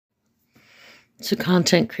So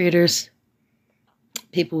content creators,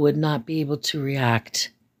 people would not be able to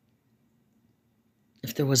react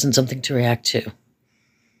if there wasn't something to react to.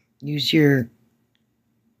 Use your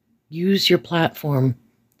platform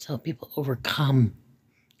to help people overcome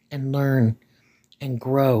and learn and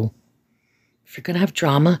grow. If you're going to have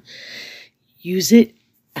drama, use it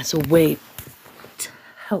as a way to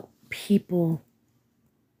help people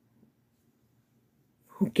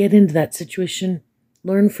who get into that situation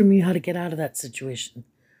learn from you how to get out of that situation.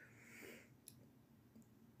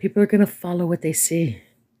 People are going to follow what they see.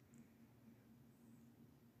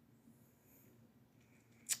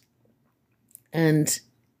 And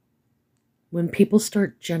when people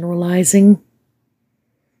start generalizing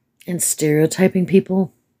and stereotyping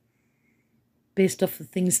people based off the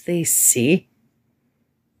things they see,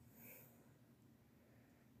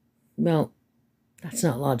 well, that's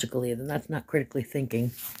not logical either. That's not critically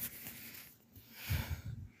thinking.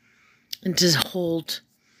 And to hold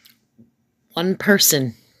one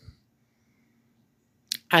person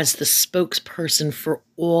as the spokesperson for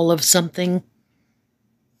all of something,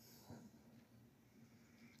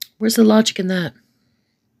 where's the logic in that?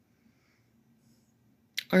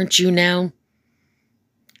 Aren't you now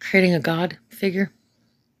creating a God figure?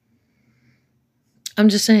 I'm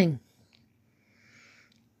just saying,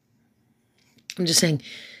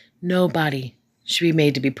 nobody should be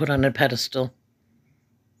made to be put on a pedestal.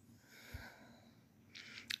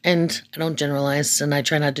 And I don't generalize, and I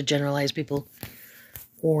try not to generalize people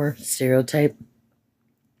or stereotype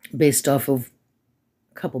based off of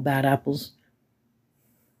a couple bad apples.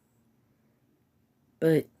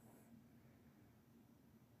 But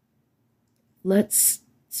let's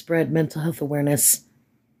spread mental health awareness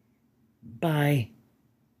by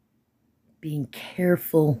being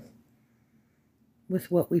careful with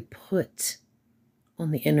what we put on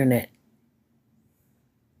the internet.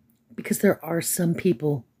 Because there are some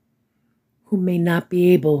people who may not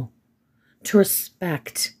be able to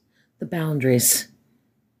respect the boundaries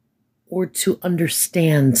or to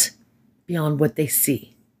understand beyond what they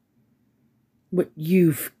see, what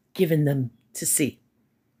you've given them to see.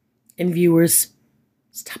 And viewers,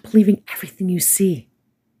 stop believing everything you see.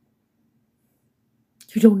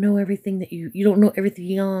 You don't know everything that you don't know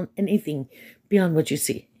anything beyond what you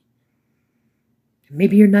see.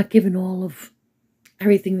 Maybe you're not given all of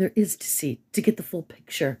everything there is to see to get the full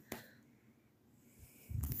picture.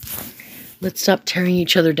 Let's stop tearing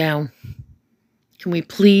each other down. Can we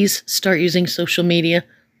please start using social media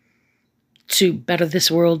to better this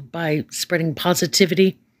world by spreading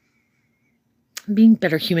positivity and being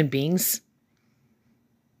better human beings?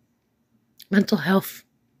 Mental health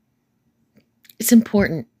is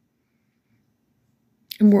important,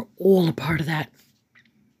 and we're all a part of that.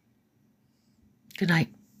 Good night,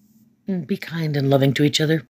 and be kind and loving to each other.